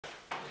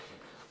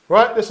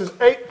Right, this is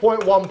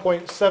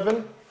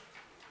 8.1.7,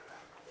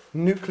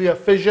 nuclear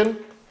fission.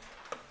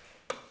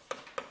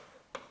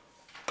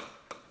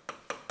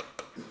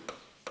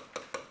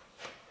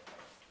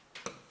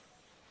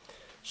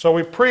 So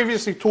we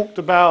previously talked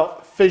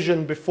about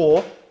fission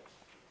before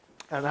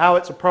and how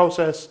it's a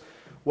process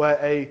where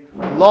a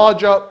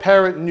larger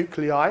parent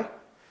nuclei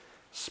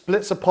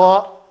splits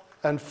apart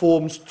and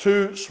forms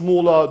two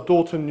smaller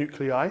daughter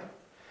nuclei.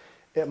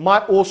 It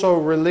might also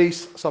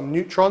release some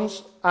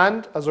neutrons,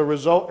 and as a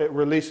result it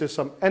releases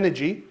some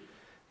energy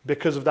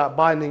because of that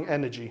binding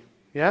energy.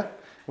 Yeah?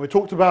 We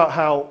talked about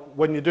how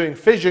when you're doing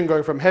fission,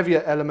 going from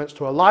heavier elements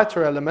to a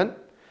lighter element,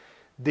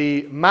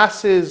 the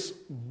masses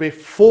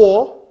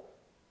before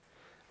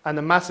and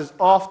the masses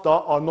after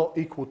are not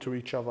equal to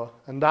each other,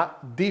 and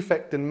that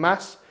defect in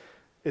mass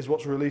is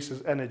what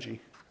releases energy.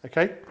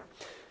 Okay?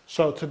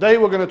 So today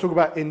we're going to talk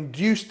about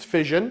induced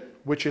fission,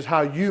 which is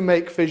how you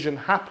make fission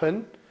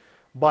happen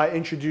by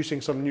introducing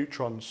some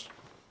neutrons.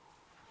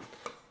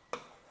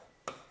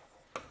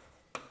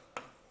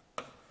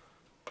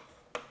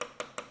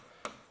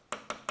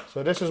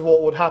 So this is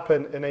what would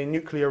happen in a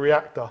nuclear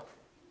reactor.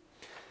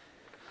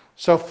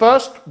 So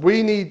first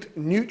we need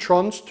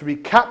neutrons to be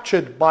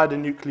captured by the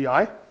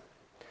nuclei.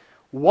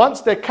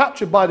 Once they're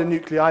captured by the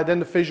nuclei, then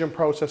the fission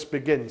process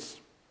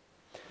begins.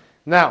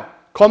 Now,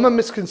 common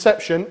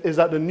misconception is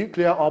that the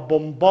nuclei are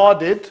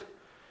bombarded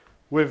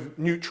with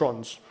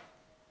neutrons.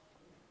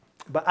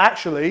 But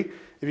actually,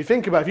 if you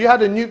think about it, if you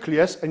had a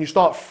nucleus and you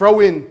start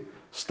throwing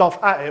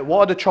stuff at it, what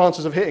are the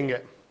chances of hitting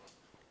it?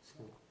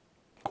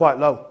 Quite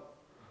low.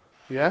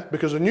 Yeah?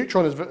 Because the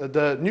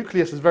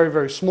nucleus is very,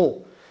 very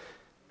small.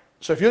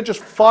 So if you're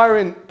just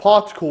firing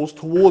particles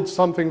towards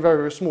something very,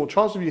 very small,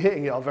 chances of you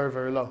hitting it are very,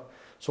 very low.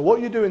 So what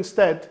you do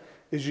instead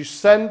is you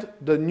send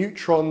the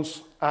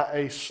neutrons at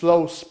a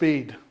slow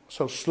speed.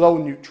 So slow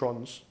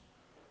neutrons.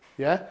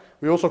 Yeah?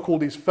 We also call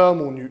these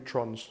thermal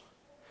neutrons.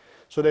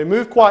 So they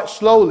move quite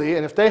slowly,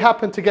 and if they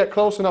happen to get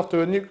close enough to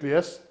a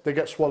nucleus, they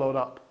get swallowed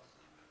up.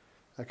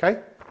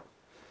 Okay?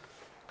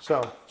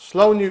 So,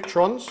 slow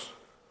neutrons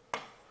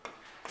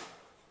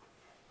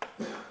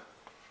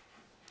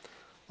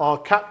are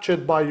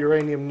captured by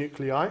uranium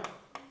nuclei.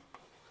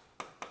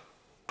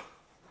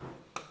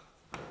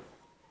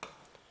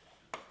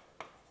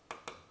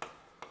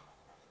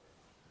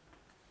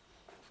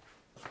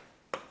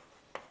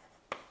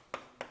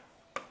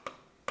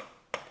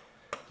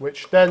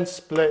 Which then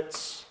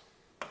splits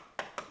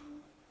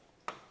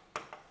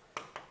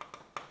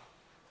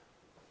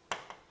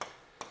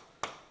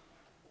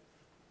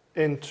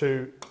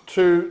into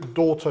two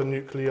daughter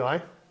nuclei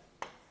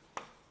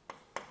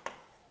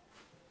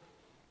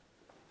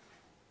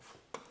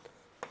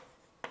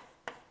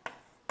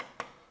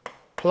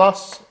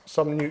plus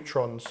some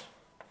neutrons.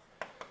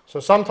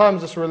 So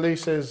sometimes this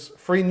releases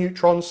 3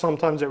 neutrons,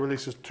 sometimes it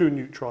releases 2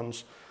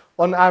 neutrons.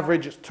 On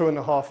average, it's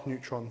 2.5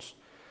 neutrons.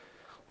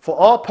 For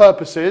our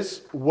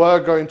purposes, we're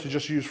going to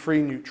just use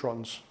 3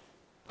 neutrons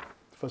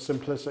for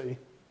simplicity.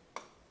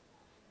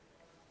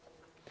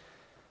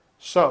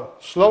 So,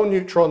 slow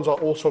neutrons are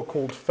also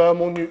called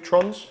thermal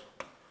neutrons.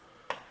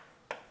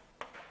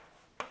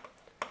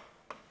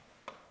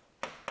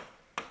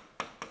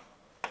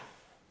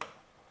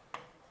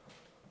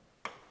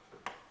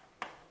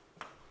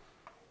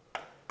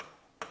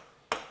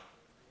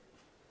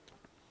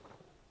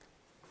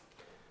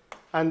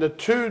 And the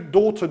two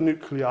daughter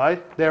nuclei,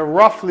 they're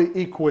roughly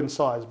equal in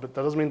size, but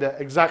that doesn't mean they're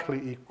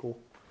exactly equal.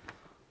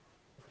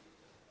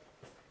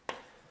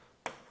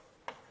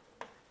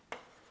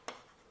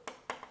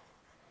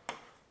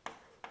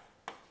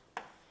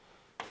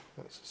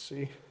 Let's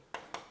see.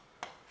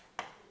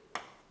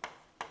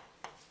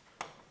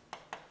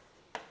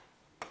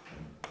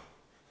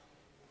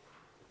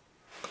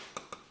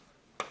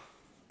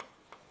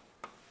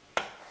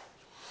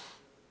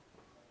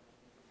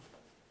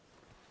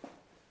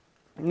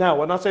 Now,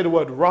 when I say the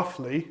word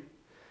roughly,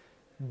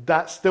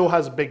 that still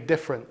has a big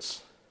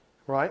difference,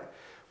 right?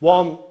 What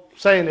I'm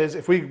saying is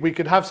if we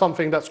could have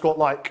something that's got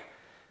like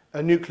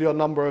a nuclear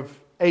number of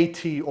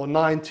 80 or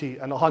 90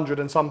 and 100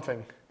 and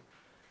something,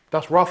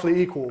 that's roughly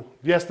equal.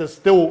 Yes, there's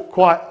still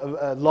quite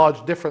a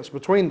large difference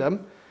between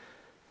them,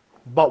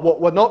 but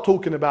what we're not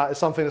talking about is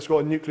something that's got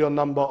a nuclear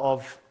number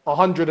of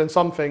 100 and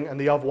something and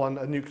the other one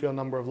a nuclear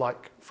number of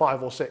like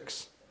 5 or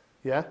 6,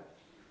 yeah?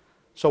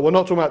 So we're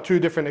not talking about two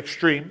different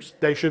extremes.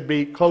 They should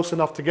be close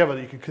enough together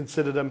that you can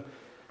consider them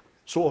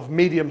sort of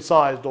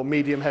medium-sized or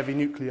medium-heavy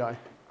nuclei.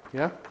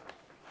 Yeah?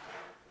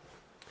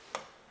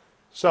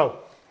 So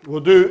we'll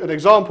do an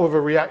example of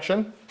a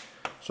reaction.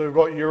 So we've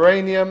got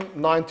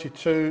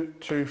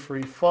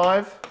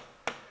uranium-92-235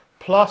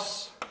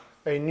 plus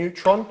a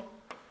neutron.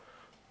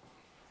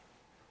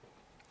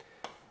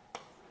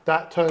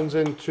 That turns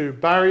into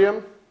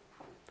barium.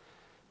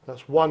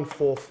 That's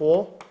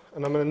 144.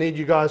 And I'm going to need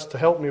you guys to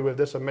help me with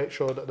this and make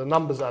sure that the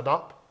numbers add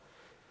up.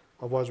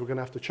 Otherwise we're going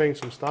to have to change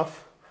some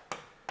stuff.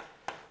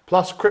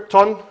 Plus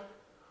krypton,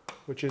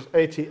 which is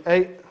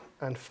 88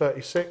 and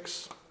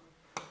 36.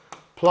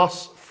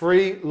 Plus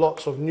 3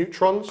 lots of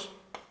neutrons.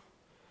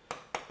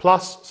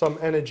 Plus some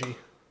energy.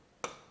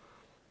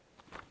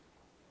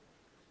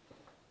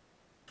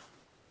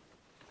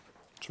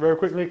 very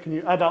quickly, can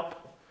you add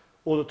up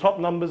all the top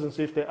numbers and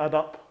see if they add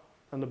up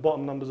and the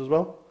bottom numbers as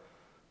well?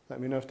 Let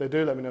me know if they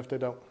do, let me know if they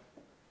don't.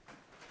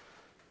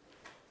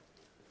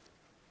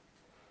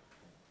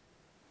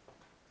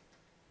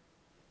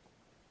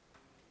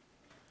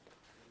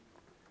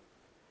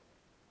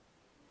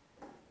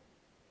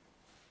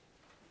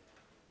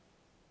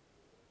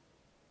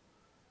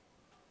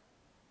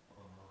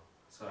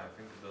 So I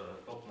think the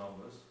top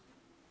numbers.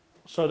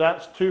 So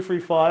that's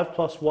 235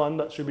 plus 1,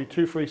 that should be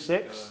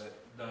 236.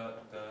 The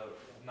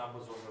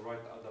numbers on the right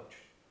add up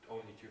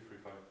only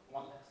 235.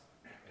 One less.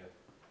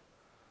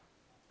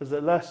 Is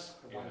it less?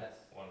 One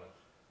less. One less.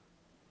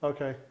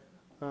 Okay.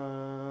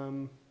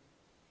 42.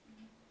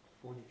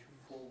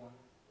 41.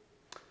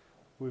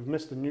 We've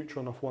missed a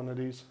neutron off one of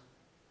these.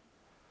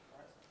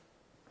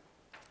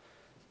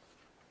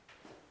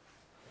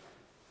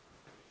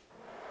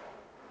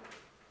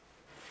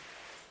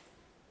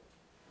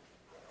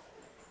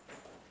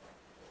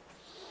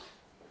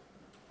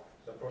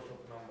 The proton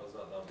numbers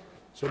add up.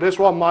 So this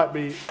one might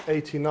be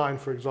 89,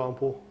 for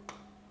example.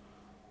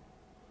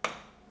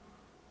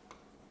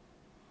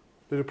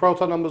 Do the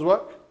proton numbers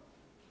work?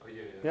 Oh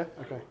yeah. Yeah?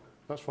 Okay,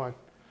 that's fine.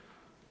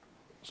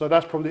 So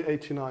that's probably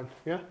 89,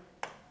 yeah?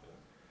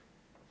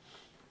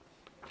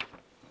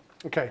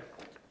 Okay.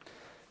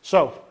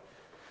 So,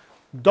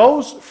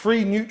 those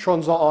 3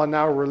 neutrons that are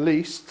now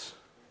released,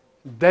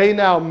 they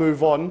now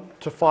move on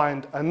to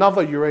find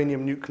another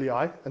uranium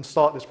nuclei and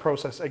start this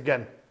process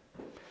again.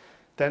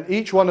 Then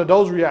each one of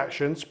those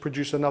reactions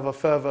produce another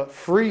further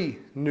 3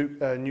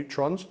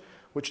 neutrons,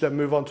 which then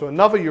move on to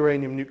another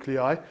uranium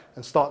nuclei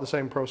and start the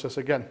same process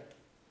again.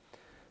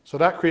 So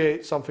that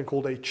creates something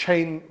called a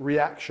chain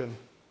reaction.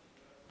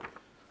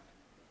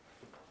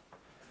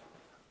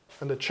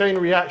 And the chain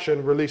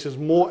reaction releases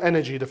more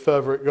energy the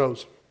further it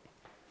goes.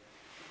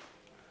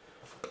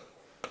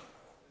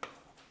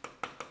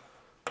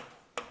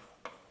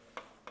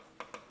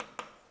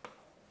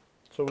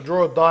 So we'll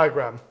draw a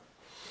diagram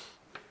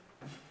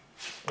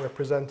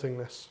representing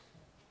this.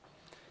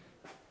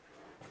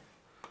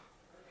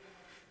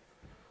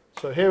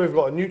 So here we've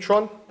got a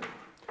neutron.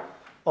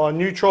 Our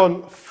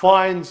neutron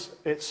finds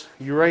its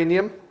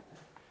uranium.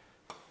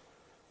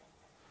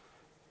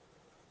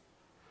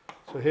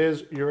 So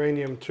here's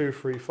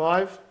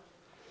uranium-235.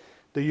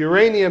 The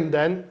uranium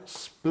then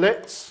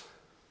splits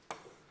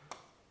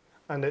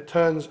and it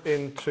turns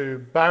into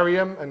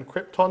barium and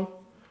krypton.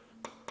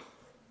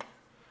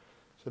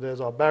 So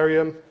there's our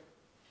barium,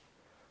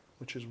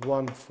 which is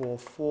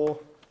 144.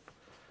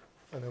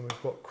 And then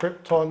we've got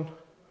krypton,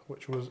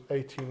 which was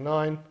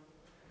 89.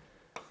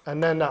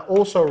 And then that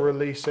also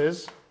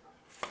releases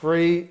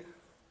 3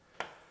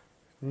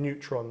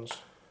 neutrons.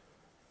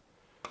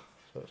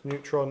 So it's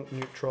neutron,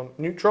 neutron,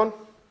 neutron.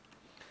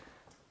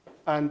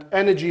 And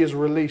energy is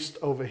released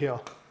over here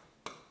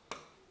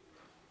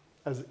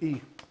as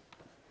E.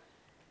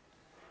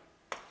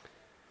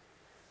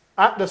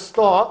 At the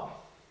start,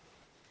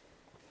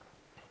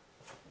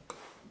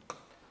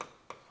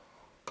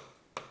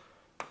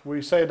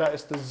 we say that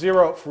it's the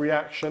 0th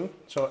reaction,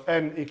 so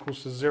N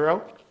equals to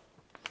 0.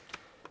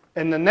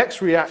 In the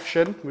next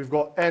reaction, we've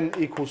got N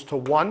equals to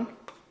 1.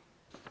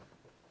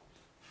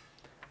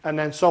 And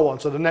then so on.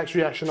 So the next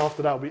reaction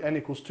after that will be N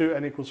equals 2,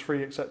 N equals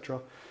 3, etc.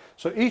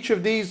 So each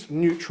of these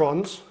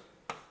neutrons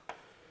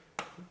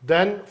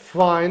then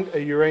find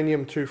a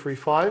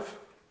uranium-235. Does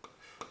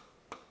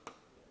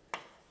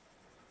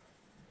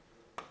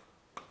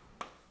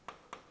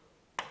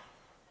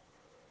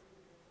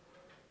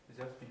it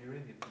have to be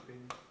uranium?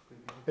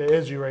 It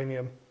is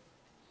uranium.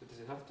 But does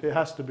it have to? It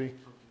has to be.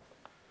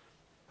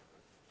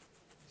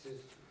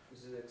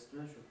 This is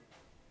exponential.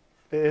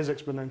 It is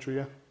exponential,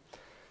 yeah.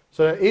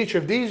 So each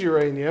of these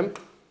uranium,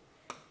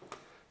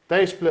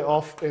 they split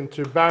off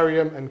into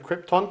barium and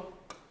krypton.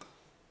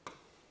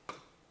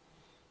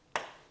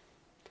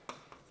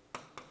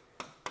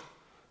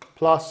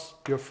 Plus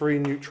your 3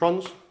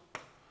 neutrons.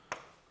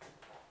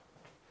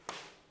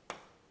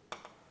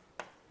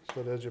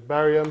 So there's your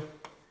barium,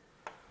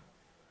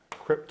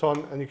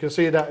 krypton, and you can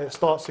see that it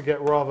starts to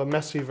get rather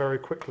messy very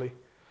quickly.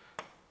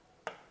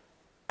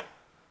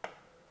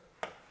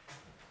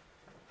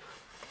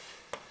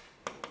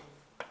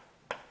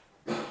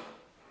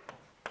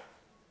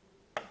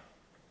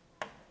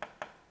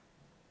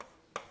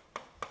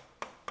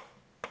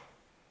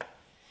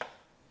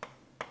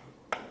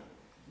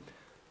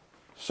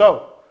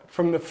 So,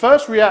 from the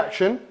first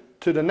reaction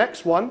to the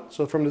next one,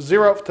 so from the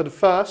 0th to the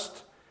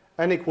first,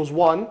 N equals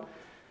 1,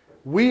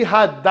 we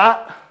had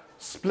that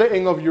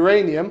splitting of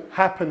uranium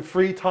happen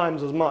 3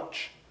 times as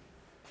much.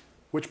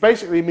 Which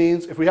basically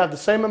means if we have the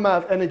same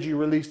amount of energy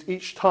released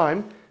each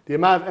time, the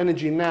amount of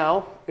energy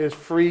now is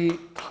 3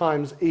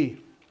 times E.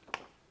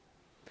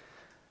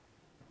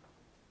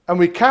 And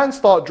we can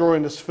start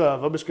drawing this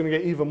further, but it's going to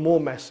get even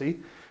more messy.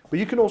 But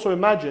you can also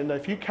imagine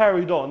that if you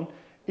carried on,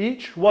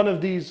 each one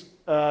of these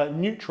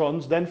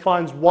neutrons then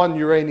finds 1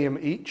 uranium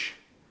each.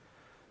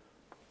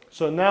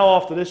 So now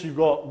after this you've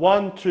got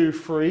 1, 2,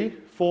 3,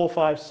 4,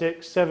 5,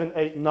 6, 7,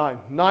 8, 9.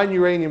 9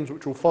 uraniums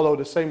which will follow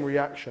the same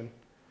reaction.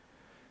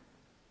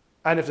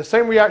 And if the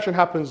same reaction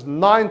happens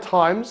 9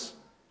 times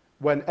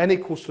when n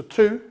equals to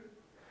 2,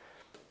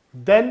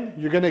 then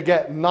you're going to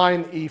get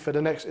 9e for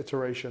the next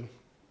iteration.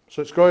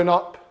 So it's going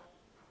up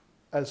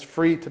as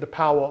 3 to the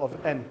power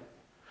of n.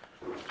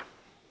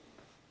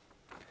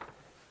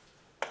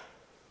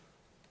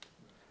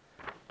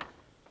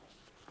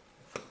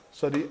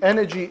 So the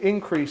energy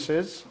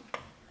increases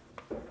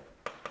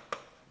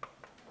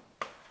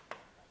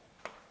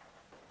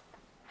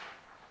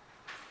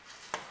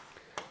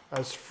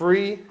as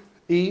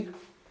 3e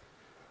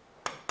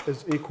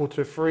is equal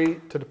to 3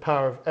 to the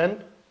power of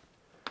n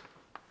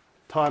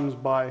times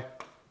by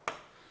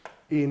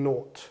E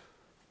naught.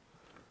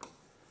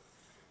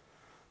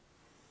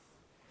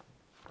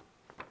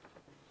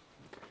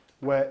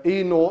 Where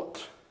E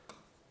naught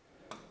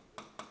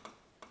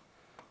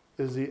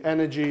is the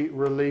energy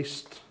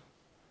released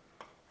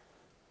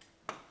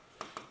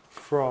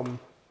from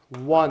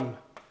 1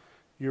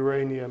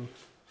 uranium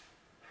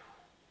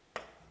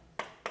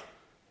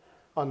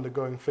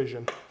undergoing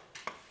fission.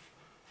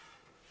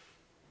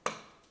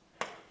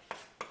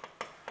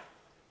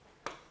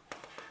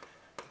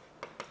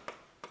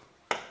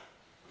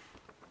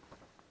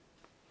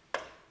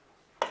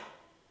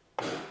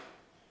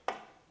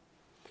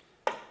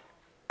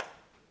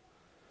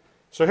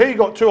 So here you've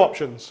got 2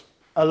 options.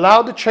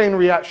 Allow the chain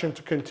reaction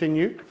to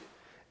continue,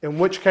 in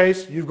which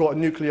case you've got a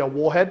nuclear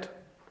warhead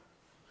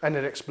and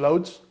it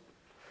explodes.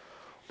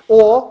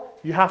 Or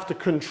you have to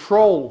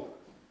control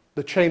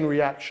the chain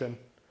reaction.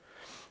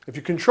 If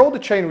you control the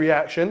chain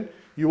reaction,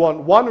 you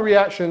want one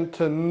reaction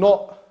to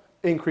not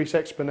increase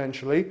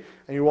exponentially,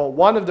 and you want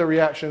one of the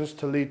reactions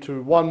to lead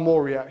to 1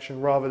 more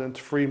reaction rather than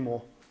to 3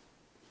 more.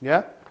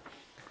 Yeah?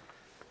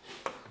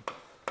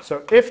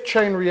 So if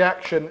chain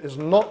reaction is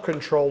not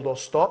controlled or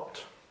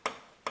stopped,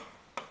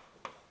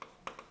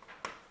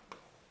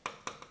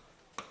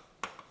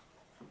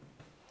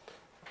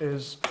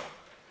 is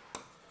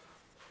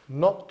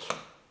not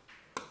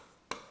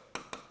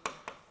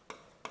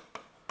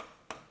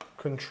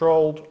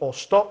controlled or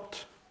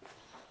stopped,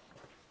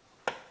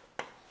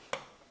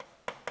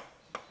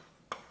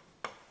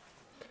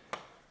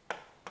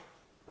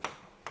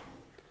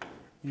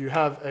 you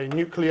have a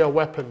nuclear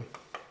weapon.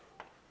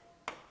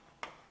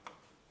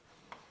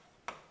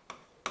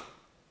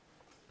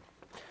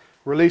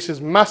 Releases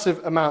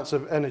massive amounts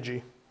of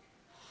energy.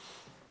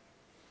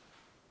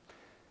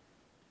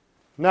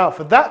 Now,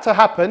 for that to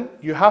happen,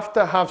 you have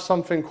to have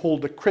something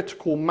called the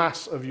critical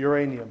mass of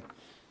uranium.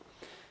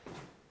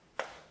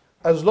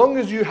 As long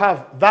as you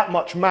have that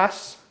much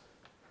mass,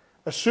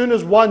 as soon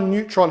as 1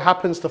 neutron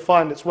happens to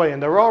find its way,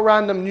 and there are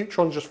random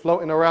neutrons just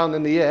floating around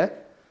in the air,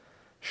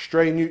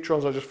 stray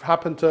neutrons that just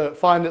happen to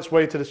find its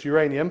way to this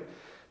uranium,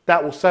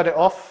 that will set it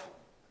off,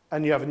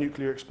 and you have a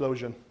nuclear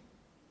explosion.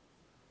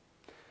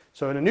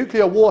 So in a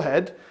nuclear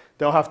warhead,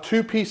 they'll have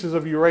 2 pieces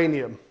of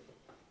uranium,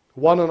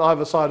 one on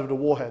either side of the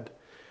warhead.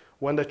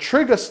 When the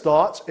trigger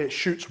starts, it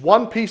shoots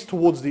 1 piece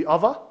towards the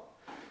other.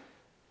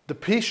 The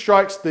piece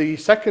strikes the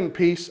second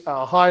piece at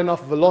a high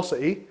enough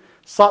velocity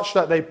such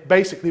that they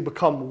basically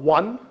become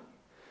 1.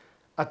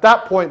 At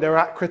that point, they're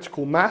at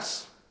critical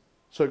mass,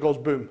 so it goes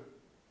boom.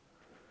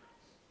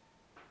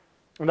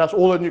 And that's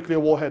all a nuclear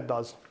warhead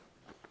does.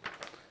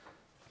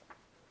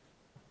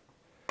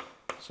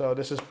 So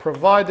this is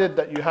provided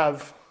that you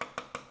have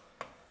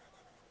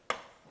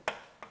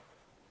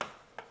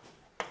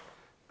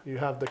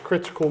the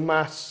critical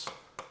mass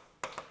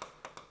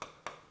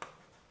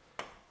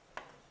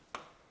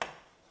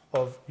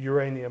of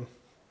uranium.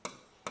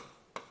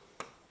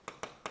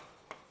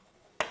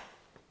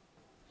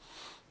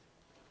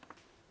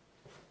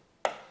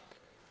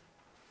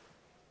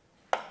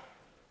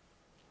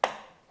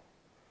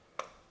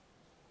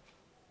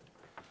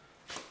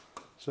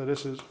 So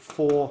this is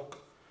for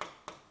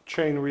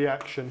chain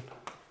reaction.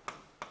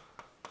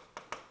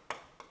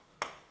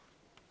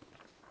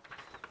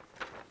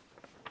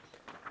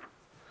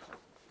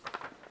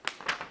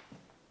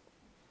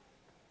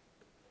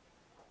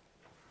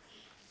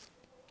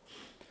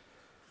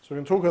 So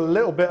we're going to talk a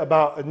little bit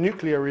about a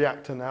nuclear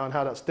reactor now and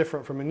how that's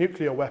different from a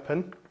nuclear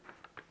weapon.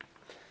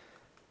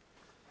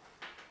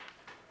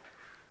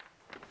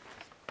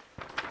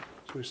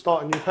 So we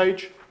start a new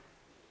page.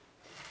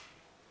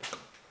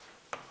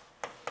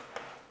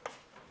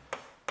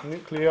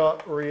 Nuclear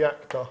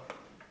reactor.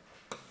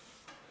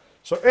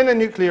 So in a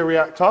nuclear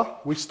reactor,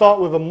 we start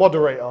with a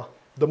moderator.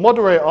 The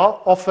moderator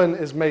often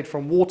is made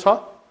from water,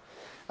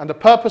 and the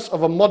purpose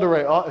of a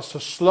moderator is to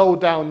slow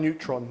down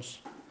neutrons.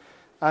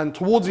 And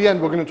towards the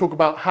end, we're going to talk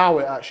about how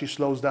it actually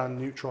slows down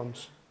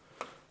neutrons.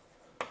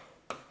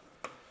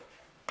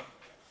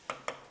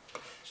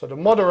 So the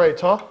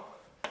moderator,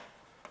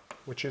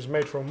 which is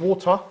made from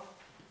water,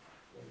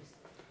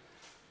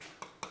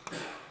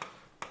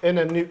 in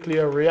a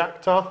nuclear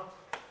reactor,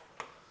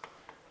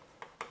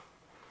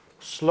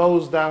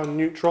 slows down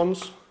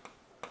neutrons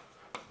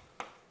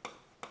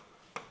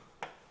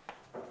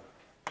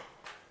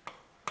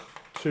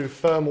to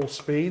thermal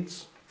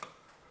speeds.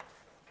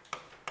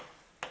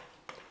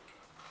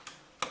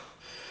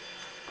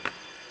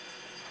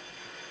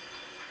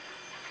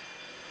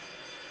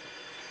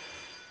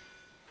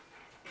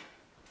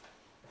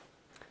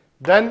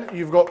 Then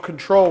you've got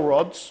control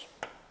rods.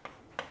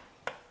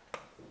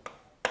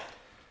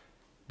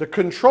 The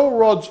control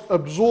rods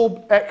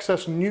absorb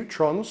excess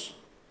neutrons,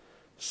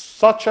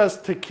 such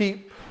as to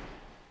keep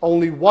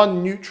only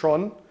one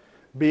neutron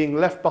being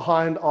left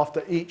behind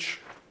after each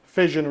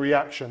fission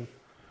reaction.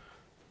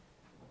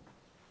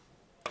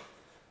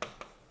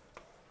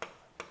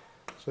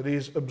 So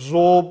these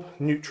absorb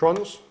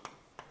neutrons.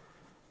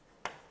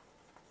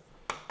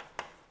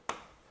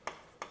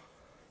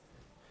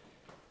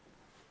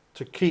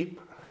 To keep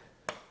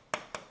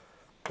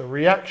the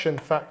reaction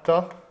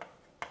factor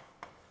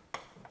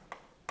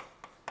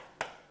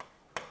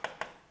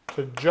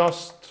to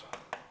just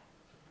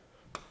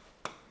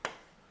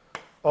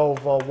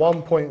over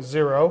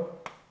 1.0,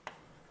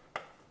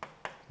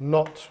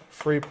 not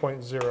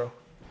 3.0.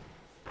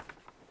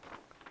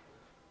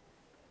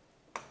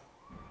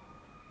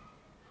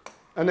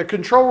 And the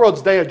control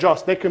rods, they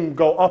adjust. They can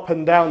go up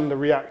and down in the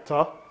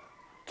reactor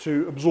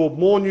to absorb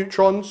more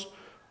neutrons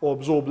or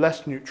absorb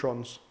less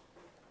neutrons.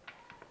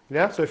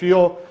 Yeah, so if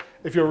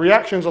your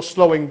reactions are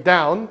slowing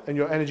down and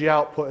your energy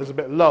output is a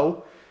bit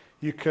low,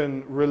 you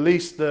can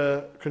release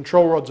the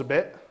control rods a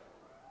bit,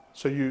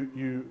 so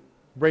you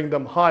bring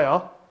them higher,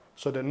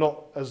 so they're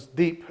not as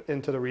deep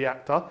into the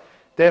reactor.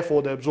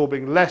 Therefore, they're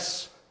absorbing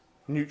less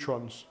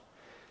neutrons.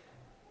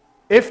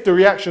 If the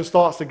reaction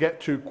starts to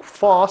get too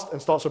fast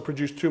and starts to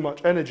produce too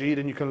much energy,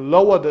 then you can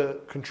lower the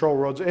control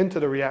rods into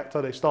the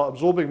reactor. They start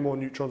absorbing more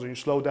neutrons, and you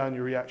slow down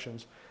your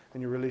reactions,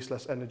 and you release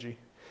less energy.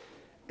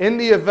 In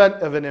the event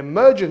of an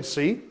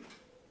emergency,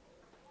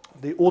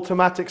 the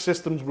automatic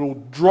systems will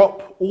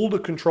drop all the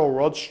control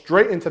rods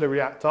straight into the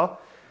reactor.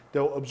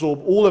 They'll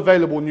absorb all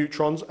available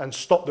neutrons and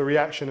stop the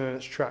reaction in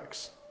its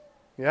tracks.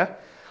 Yeah?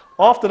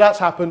 After that's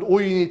happened, all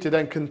you need to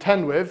then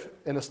contend with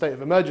in a state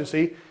of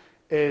emergency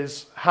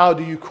is how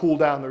do you cool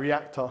down the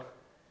reactor?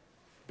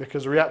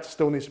 Because the reactor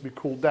still needs to be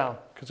cooled down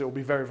because it will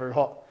be very, very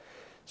hot.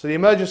 So the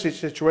emergency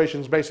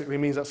situations basically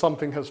means that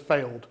something has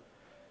failed.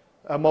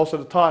 Most of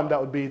the time that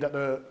would be that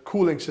the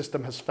cooling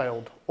system has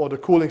failed, or the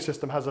cooling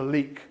system has a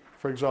leak,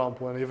 for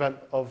example, in the event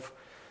of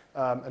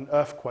an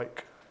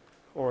earthquake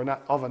or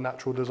other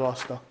natural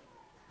disaster.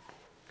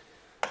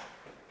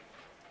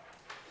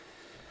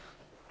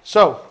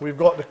 So we've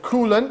got the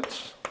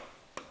coolant.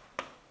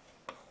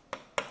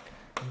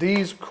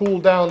 These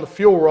cool down the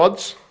fuel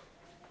rods.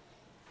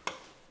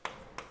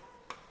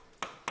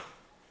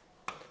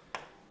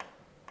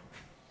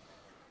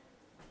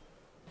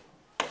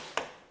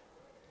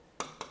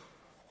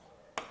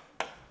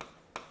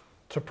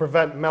 To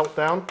prevent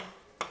meltdown.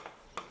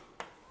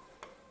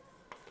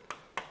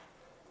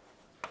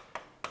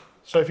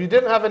 So if you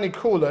didn't have any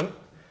coolant,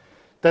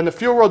 then the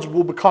fuel rods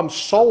will become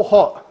so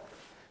hot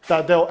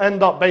that they'll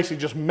end up basically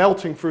just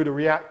melting through the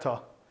reactor.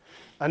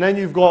 And then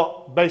you've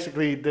got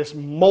basically this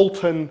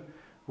molten,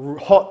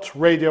 hot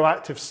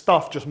radioactive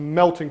stuff just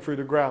melting through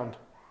the ground.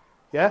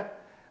 Yeah?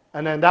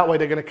 And then that way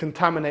they're going to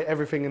contaminate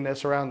everything in their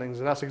surroundings.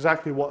 And that's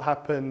exactly what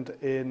happened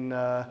in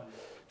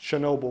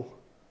Chernobyl.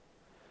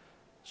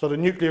 So the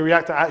nuclear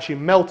reactor actually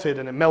melted,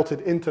 and it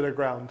melted into the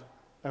ground.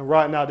 And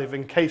right now they've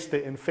encased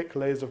it in thick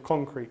layers of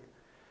concrete.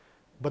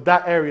 But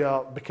that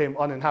area became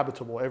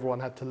uninhabitable. Everyone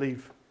had to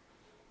leave.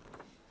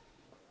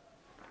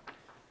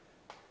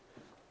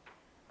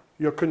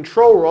 Your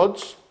control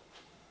rods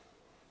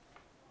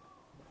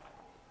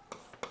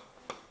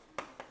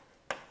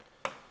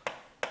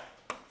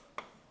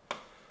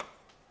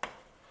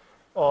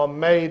are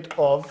made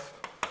of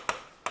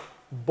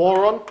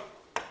boron,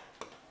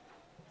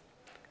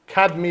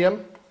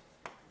 cadmium,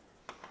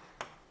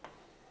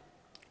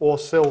 or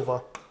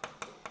silver.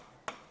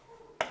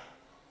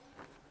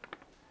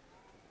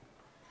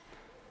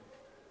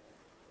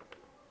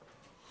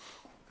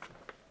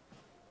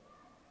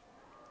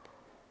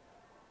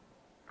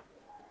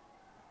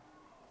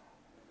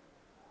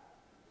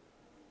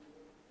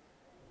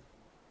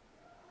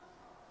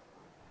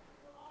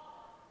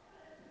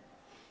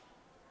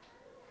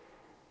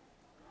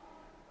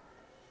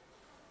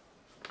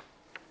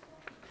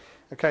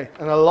 Okay,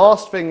 and the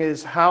last thing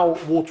is how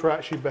water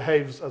actually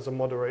behaves as a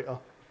moderator.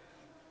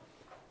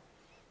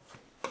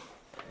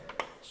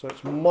 So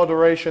it's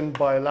moderation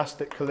by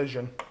elastic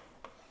collision.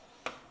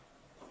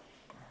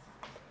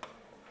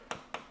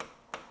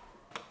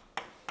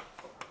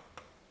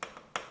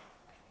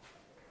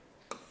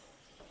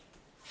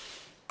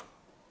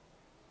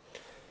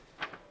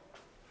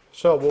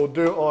 So we'll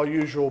do our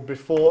usual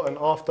before and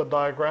after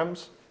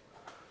diagrams.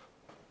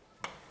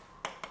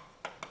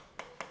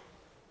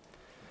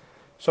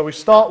 So we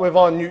start with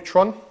our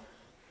neutron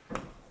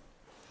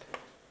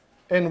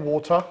in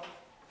water,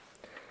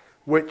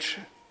 which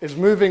is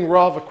moving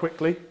rather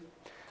quickly.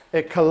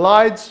 It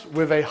collides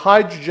with a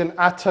hydrogen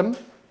atom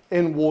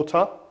in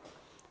water,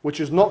 which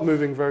is not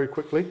moving very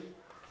quickly.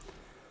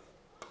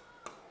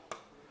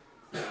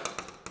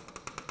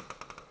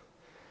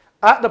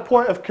 At the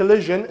point of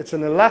collision, it's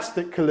an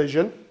elastic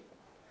collision.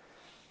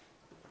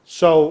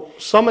 So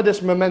some of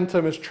this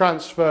momentum is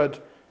transferred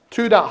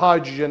to that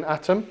hydrogen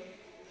atom,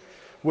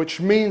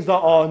 which means that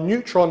our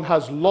neutron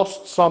has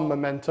lost some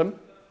momentum.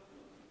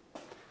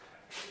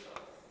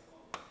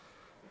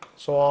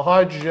 So our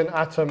hydrogen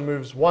atom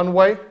moves one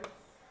way,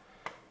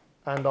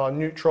 and our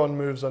neutron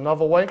moves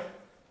another way.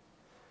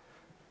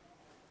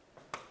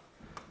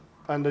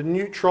 And the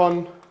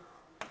neutron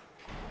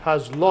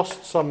has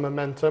lost some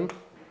momentum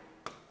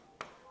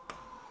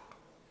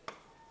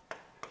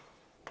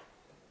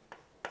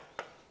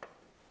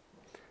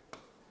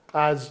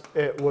as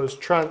it was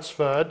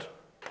transferred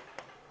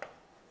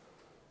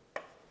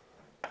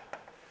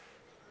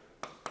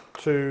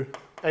to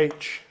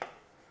H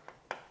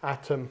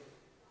atom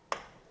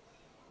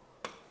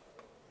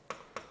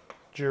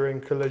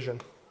during collision.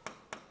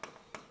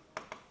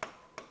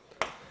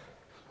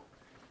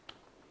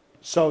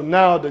 So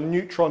now the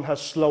neutron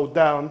has slowed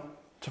down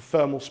to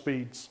thermal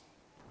speeds.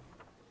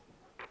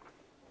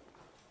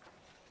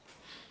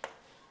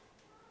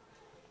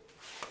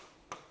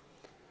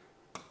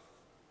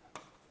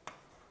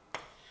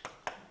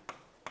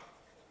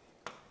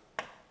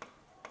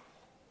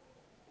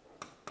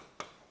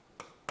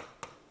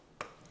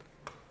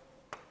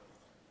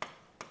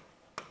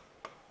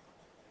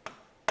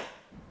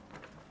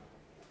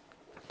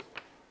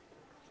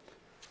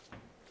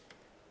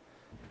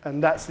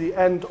 And that's the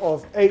end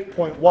of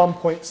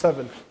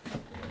 8.1.7.